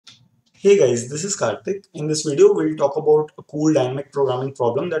Hey guys, this is Karthik. In this video, we'll talk about a cool dynamic programming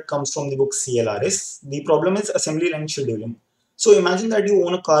problem that comes from the book C.L.R.S. The problem is assembly line scheduling. So imagine that you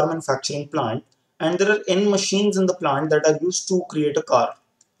own a car manufacturing plant and there are n machines in the plant that are used to create a car.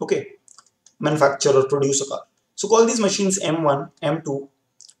 Okay, manufacture or produce a car. So call these machines M1, M2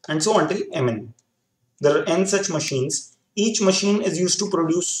 and so on till Mn. There are n such machines. Each machine is used to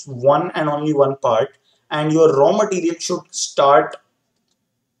produce one and only one part, and your raw material should start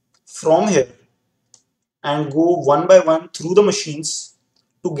from here and go one by one through the machines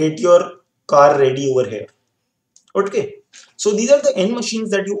to get your car ready over here. Okay, so these are the n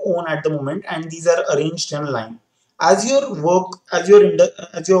machines that you own at the moment, and these are arranged in a line. As your work, as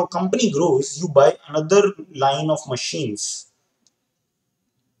your company grows, you buy another line of machines.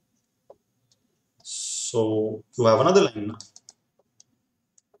 So you have another line now,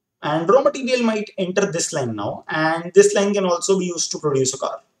 and raw material might enter this line now, and this line can also be used to produce a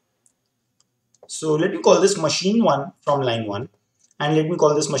car. So let me call this machine 1 from line 1, and let me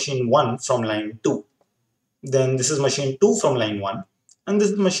call this machine 1 from line 2. Then this is machine 2 from line 1, and this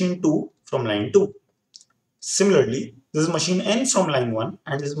is machine 2 from line 2. Similarly, this is machine n from line 1,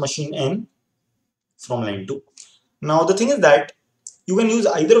 and this is machine n from line 2. Now the thing is that you can use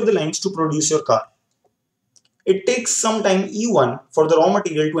either of the lines to produce your car. It takes some time E1 for the raw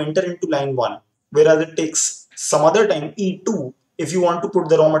material to enter into line 1, whereas it takes some other time E2 if you want to put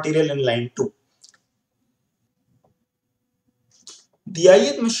the raw material in line 2. The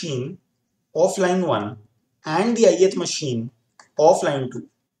ith machine of line 1 and the ith machine of line 2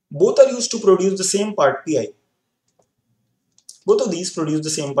 both are used to produce the same part Pi. Both of these produce the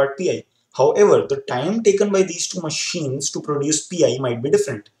same part Pi. However, the time taken by these two machines to produce Pi might be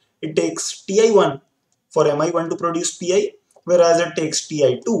different. It takes Ti1 for Mi1 to produce Pi, whereas it takes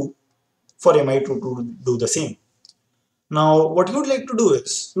Ti2 for Mi2 to do the same. Now, what you would like to do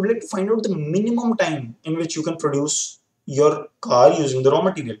is, you would like to find out the minimum time in which you can produce your car using the raw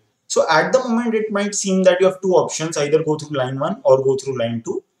material. So at the moment, it might seem that you have two options, either go through line 1 or go through line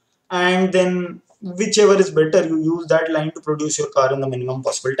 2. And then whichever is better, you use that line to produce your car in the minimum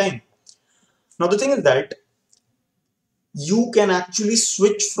possible time. Now the thing is that you can actually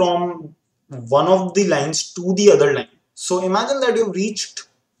switch from one of the lines to the other line. So imagine that you've reached,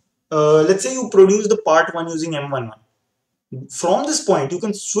 let's say you produce the part 1 using M11. From this point, you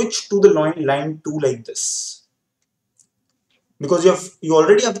can switch to the line 2 like this. Because you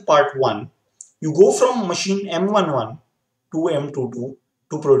already have the part 1. You go from machine M11 to M22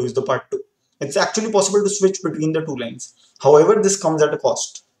 to produce the part 2. It's actually possible to switch between the two lines. However, this comes at a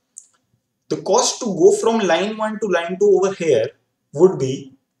cost. The cost to go from line 1 to line 2 over here would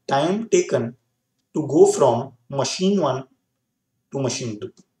be time taken to go from machine 1 to machine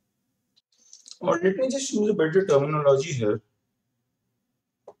 2. Or let me just use a better terminology here.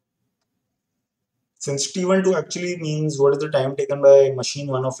 Since T12 actually means what is the time taken by machine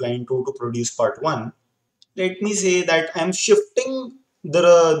 1 of line 2 to produce part 1, let me say that I'm shifting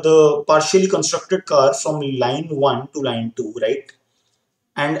the partially constructed car from line 1 to line 2, right?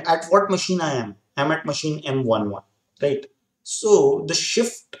 And at what machine I am? I'm at machine M11, right? So the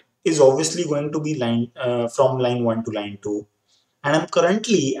shift is obviously going to be from line 1 to line 2. And I'm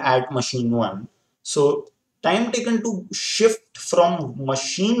currently at machine 1. So time taken to shift from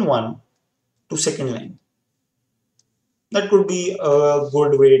machine 1 to second line. That could be a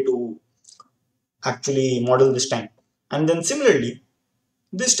good way to actually model this time. And then similarly,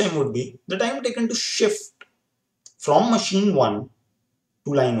 this time would be the time taken to shift from machine 1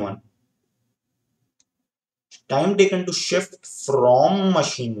 to line 1. Time taken to shift from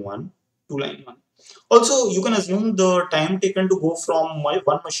machine 1 to line 1. Also, you can assume the time taken to go from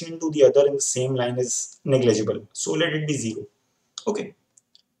one machine to the other in the same line is negligible. So let it be 0. Okay.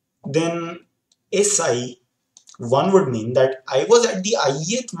 Then SI1 would mean that I was at the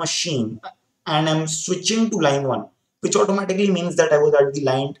ith machine and I'm switching to line 1, which automatically means that I was at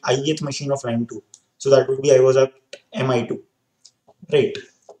the ith machine of line 2. So that would be I was at MI2. Right.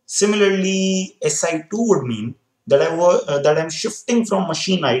 Similarly, SI2 would mean that I'm shifting from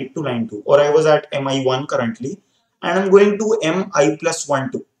machine I to line 2, or I was at MI1 currently, and I'm going to MI plus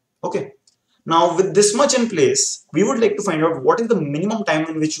 1 2. Okay. Now, with this much in place, we would like to find out what is the minimum time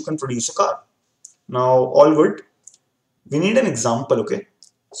in which you can produce a car. Now, all good. We need an example, okay?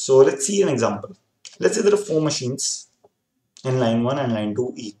 So let's see an example. Let's say there are 4 machines in line 1 and line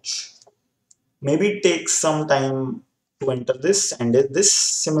 2 each. Maybe it takes some time to enter this and this,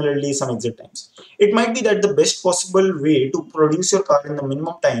 similarly some exit times. It might be that the best possible way to produce your car in the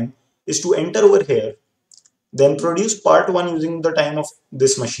minimum time is to enter over here, then produce part 1 using the time of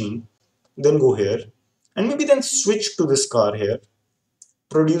this machine, then go here, and maybe then switch to this car here,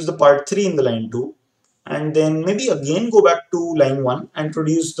 produce the part 3 in the line 2, and then maybe again go back to line 1 and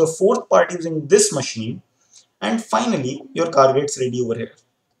produce the fourth part using this machine, and finally your car gets ready over here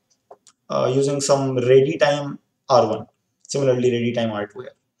using some ready time R1, similarly ready time R2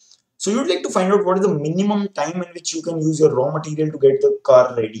 here. So you'd like to find out what is the minimum time in which you can use your raw material to get the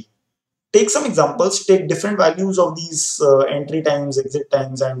car ready. Take some examples, take different values of these entry times, exit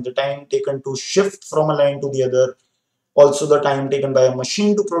times, and the time taken to shift from a line to the other, also the time taken by a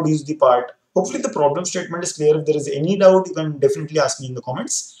machine to produce the part. Hopefully the problem statement is clear. If there is any doubt, you can definitely ask me in the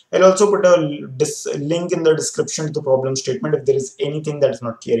comments. I'll also put a link in the description to the problem statement if there is anything that is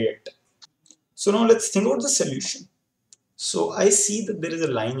not clear yet. So now let's think about the solution. So I see that there is a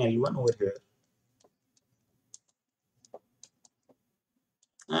line L1 over here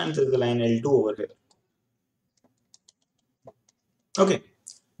and there is a line L2 over here. Okay,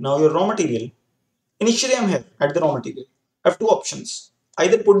 now your raw material. Initially I'm here at the raw material. I have two options.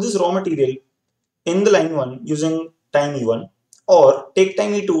 Either put this raw material in the line 1 using time E1 or take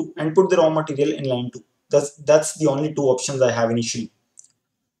time E2 and put the raw material in line 2. That's the only two options I have initially.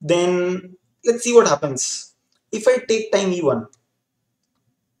 Then let's see what happens. If I take time E1,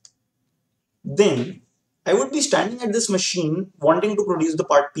 then I would be standing at this machine wanting to produce the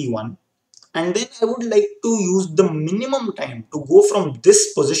part P1, and then I would like to use the minimum time to go from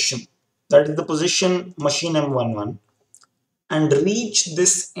this position, that is the position machine M11, and reach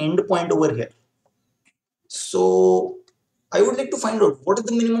this end point over here. So I would like to find out what is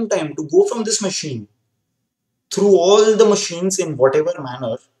the minimum time to go from this machine through all the machines in whatever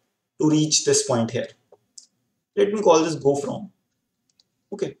manner to reach this point here. Let me call this go from,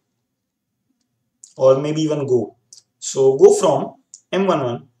 okay, or maybe even go. So go from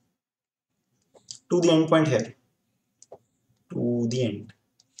M11 to the end point here, to the end.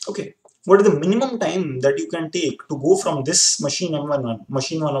 Okay, what is the minimum time that you can take to go from this machine M11,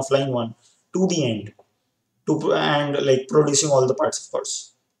 machine 1 of line 1 to the end, to and like producing all the parts, of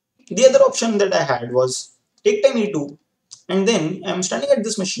course. The other option that I had was take time E2 and then I'm standing at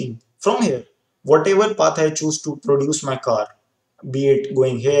this machine. From here, whatever path I choose to produce my car, be it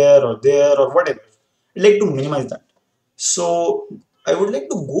going here or there or whatever, I'd like to minimize that. So I would like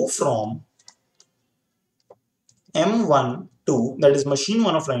to go from M1 to, that is machine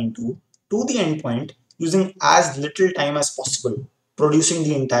 1 of line 2, to the endpoint using as little time as possible, producing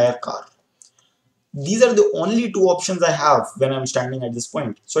the entire car. These are the only two options I have when I'm standing at this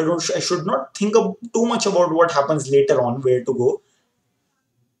point. So I should not think too much about what happens later on, where to go.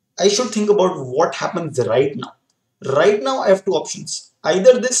 I should think about what happens right now. Right now I have two options,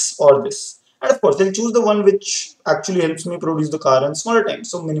 either this or this. And of course, I'll choose the one which actually helps me produce the car in smaller time.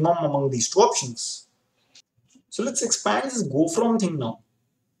 So minimum among these two options. So let's expand this go from thing now.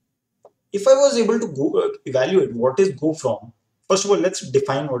 If I was able to evaluate what is go from, first of all, let's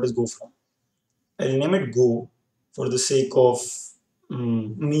define what is go from. I'll name it go for the sake of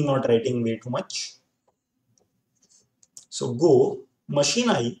me not writing way too much. So go machine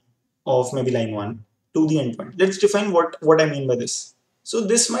I of maybe line 1 to the endpoint. Let's define what I mean by this. So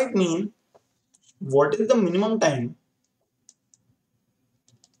this might mean what is the minimum time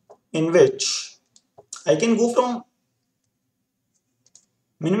in which I can go from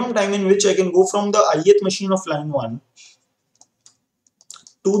the ith machine of line 1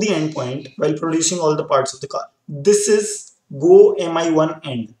 to the endpoint while producing all the parts of the car. This is go mi1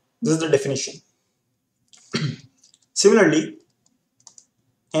 end. This is the definition. Similarly,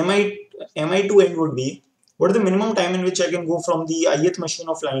 mi2 end would be what is the minimum time in which I can go from the ith machine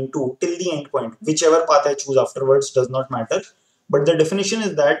of line 2 till the endpoint. Whichever path I choose afterwards does not matter. But the definition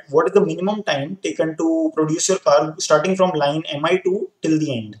is that what is the minimum time taken to produce your car starting from line mi2 till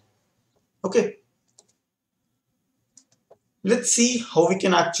the end. Okay. Let's see how we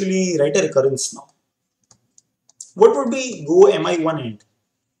can actually write a recurrence now. What would be go mi1 end?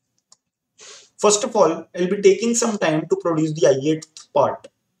 First of all, I'll be taking some time to produce the ith part.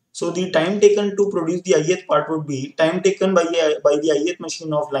 So the time taken to produce the ith part would be time taken by the ith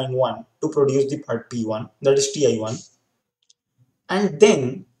machine of line 1 to produce the part P1, that is Ti1. And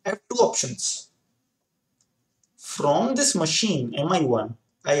then I have two options. From this machine Mi1,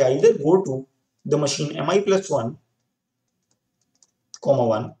 I either go to the machine Mi plus 1, comma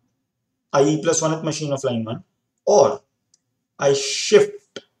 1, IE plus 1th machine of line 1, or I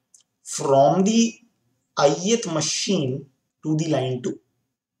shift from the ith machine to the line 2,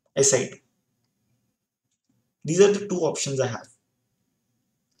 SI2. These are the two options I have.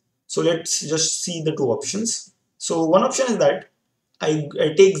 So let's just see the two options. So one option is that I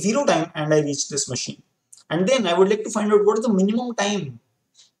take 0 time and I reach this machine. And then I would like to find out what is the minimum time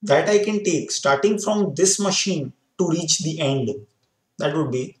that I can take starting from this machine to reach the end. that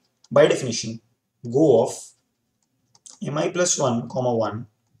would be, by definition, go of mi plus 1 comma 1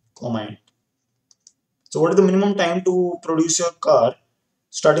 comma n. So what is the minimum time to produce your car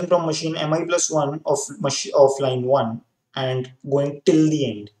starting from machine mi plus 1 of line 1 and going till the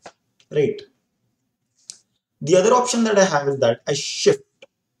end, right? The other option that I have is that I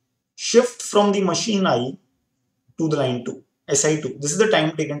shift from the machine I to the line 2, SI2. This is the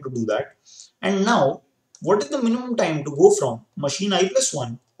time taken to do that. And now, what is the minimum time to go from machine I plus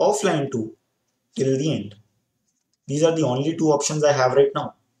 1 of line 2 till the end? These are the only two options I have right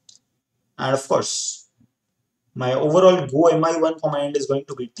now. And of course, my overall go mi1 command is going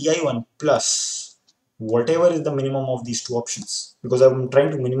to be ti1 plus whatever is the minimum of these two options, because I'm trying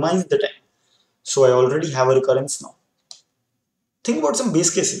to minimize the time. So I already have a recurrence now. Think about some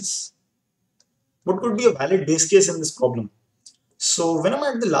base cases. What could be a valid base case in this problem? So when I'm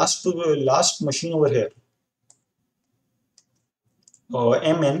at the last machine over here,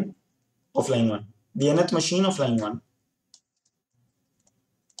 mn of line 1, the nth machine of line 1,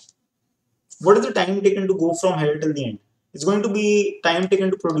 what is the time taken to go from here till the end? It's going to be time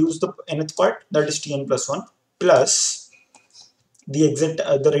taken to produce the nth part, that is tn plus 1, plus the exit,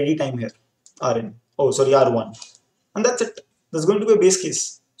 the ready time here, rn. Oh, sorry, r1. And that's it. That's going to be a base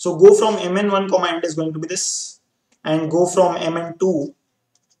case. So go from mn1 comma end is going to be this, and go from mn2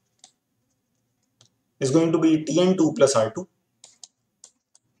 is going to be tn2 plus r2.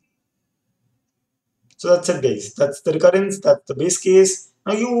 So that's it, guys. That's the recurrence, that's the base case.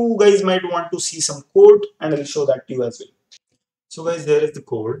 Now you guys might want to see some code, and I'll show that to you as well. So guys, there is the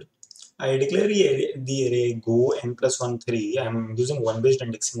code. I declare the array go n plus 1 3. I'm using one based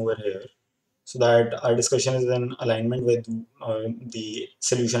indexing over here, so that our discussion is in alignment with the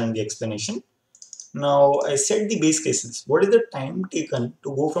solution and the explanation. Now I set the base cases. What is the time taken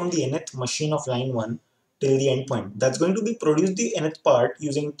to go from the nth machine of line 1 till the endpoint? That's going to be produce the nth part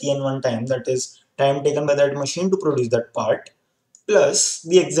using tn1 time, that is time taken by that machine to produce that part, plus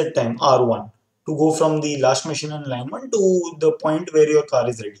the exit time r1 to go from the last machine on line 1 to the point where your car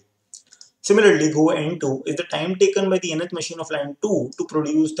is ready. Similarly, go n2 is the time taken by the nth machine of line 2 to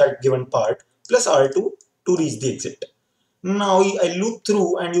produce that given part, plus r2 to reach the exit. Now I loop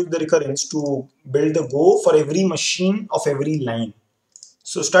through and use the recurrence to build the go for every machine of every line.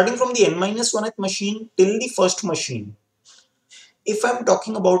 So starting from the n-1th machine till the first machine, if I'm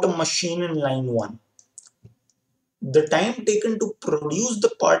talking about a machine in line 1, the time taken to produce the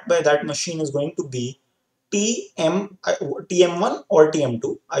part by that machine is going to be tm1 or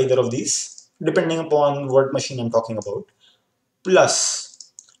tm2, either of these, depending upon what machine I'm talking about,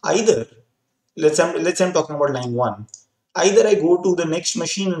 plus either, let's say I'm talking about line 1, either I go to the next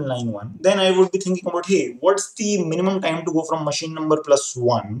machine in line 1, then I would be thinking about, hey, what's the minimum time to go from machine number plus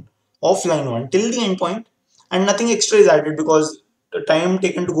 1 of line 1 till the endpoint, and nothing extra is added because the time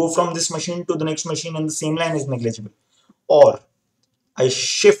taken to go from this machine to the next machine in the same line is negligible. Or I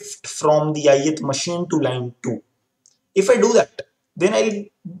shift from the ith machine to line 2. If I do that, then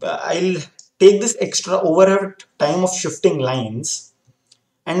I'll take this extra overhead time of shifting lines,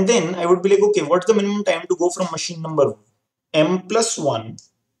 and then I would be like, okay, what's the minimum time to go from machine number m plus 1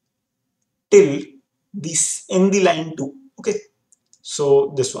 till this in the line 2. Okay,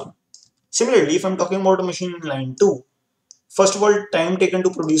 so this one. Similarly, if I'm talking about a machine in line 2, first of all, time taken to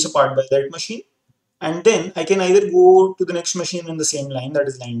produce a part by that machine, and then I can either go to the next machine in the same line, that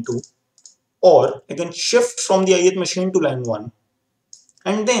is line 2, or I can shift from the ith machine to line 1,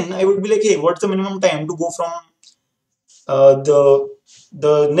 and then I would be like, hey, what's the minimum time to go from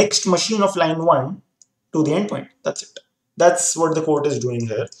the next machine of line 1 to the endpoint? That's it. That's what the code is doing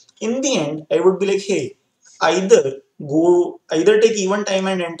here. In the end, I would be like, hey, either take e1 time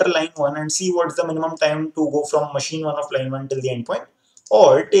and enter line 1 and see what's the minimum time to go from machine 1 of line 1 till the endpoint,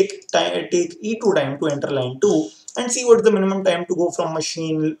 or take e2 time to enter line 2 and see what's the minimum time to go from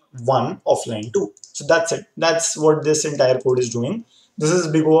machine 1 of line 2. So that's it. That's what this entire code is doing. This is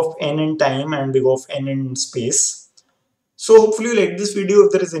big O of n in time and big O of n in space. So hopefully you like this video.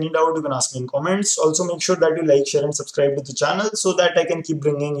 If there is any doubt, you can ask me in comments. Also make sure that you like, share and subscribe to the channel so that I can keep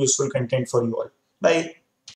bringing useful content for you all. Bye.